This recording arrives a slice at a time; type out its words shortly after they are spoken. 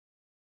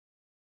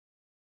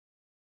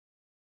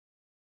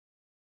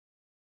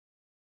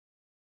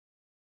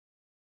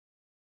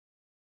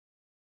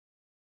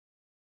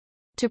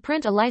To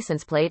print a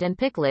license plate and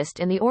pick list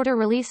in the order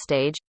release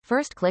stage,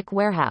 first click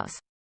Warehouse.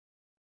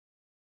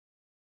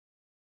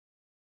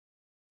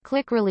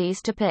 Click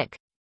Release to pick.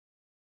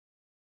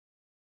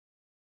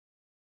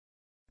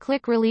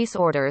 Click Release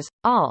Orders,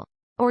 All.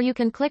 Or you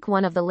can click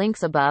one of the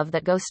links above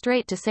that go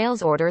straight to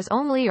Sales Orders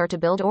Only or to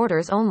Build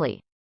Orders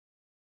Only.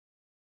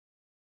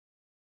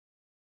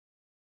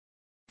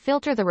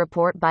 Filter the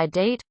report by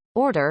date,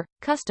 order,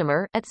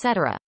 customer,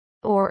 etc.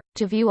 Or,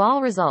 to view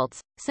all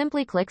results,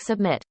 simply click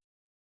Submit.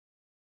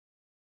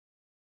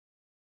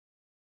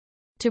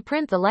 To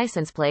print the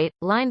license plate,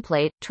 line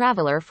plate,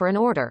 traveler for an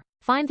order,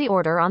 find the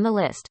order on the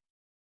list.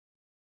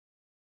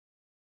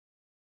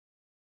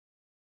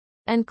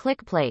 And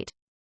click Plate.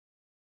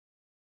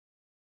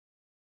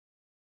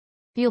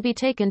 You'll be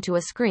taken to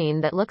a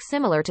screen that looks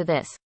similar to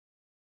this.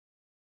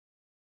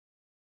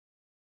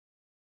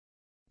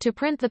 To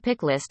print the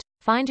pick list,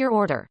 find your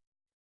order.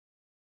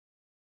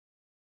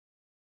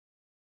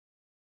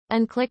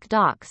 And click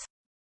Docs.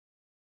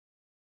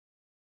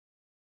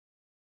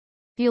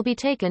 You'll be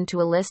taken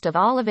to a list of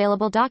all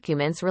available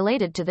documents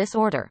related to this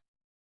order.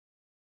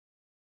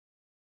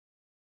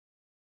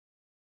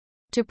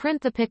 To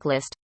print the pick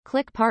list,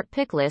 click Part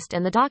Pick List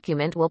and the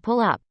document will pull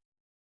up.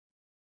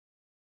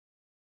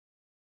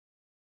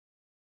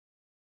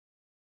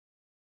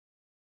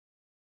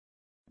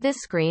 This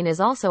screen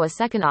is also a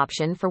second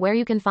option for where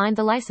you can find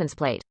the license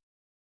plate.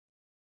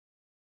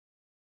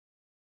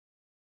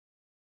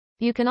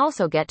 You can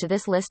also get to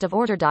this list of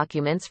order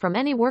documents from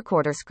any work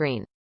order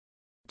screen.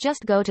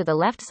 Just go to the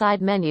left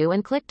side menu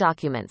and click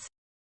Documents.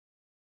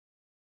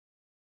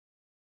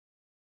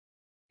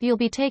 You'll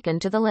be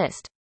taken to the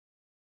list.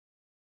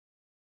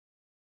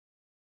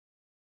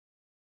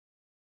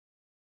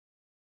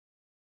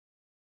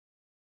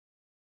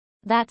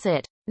 That's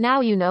it. Now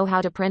you know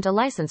how to print a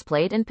license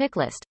plate and pick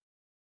list.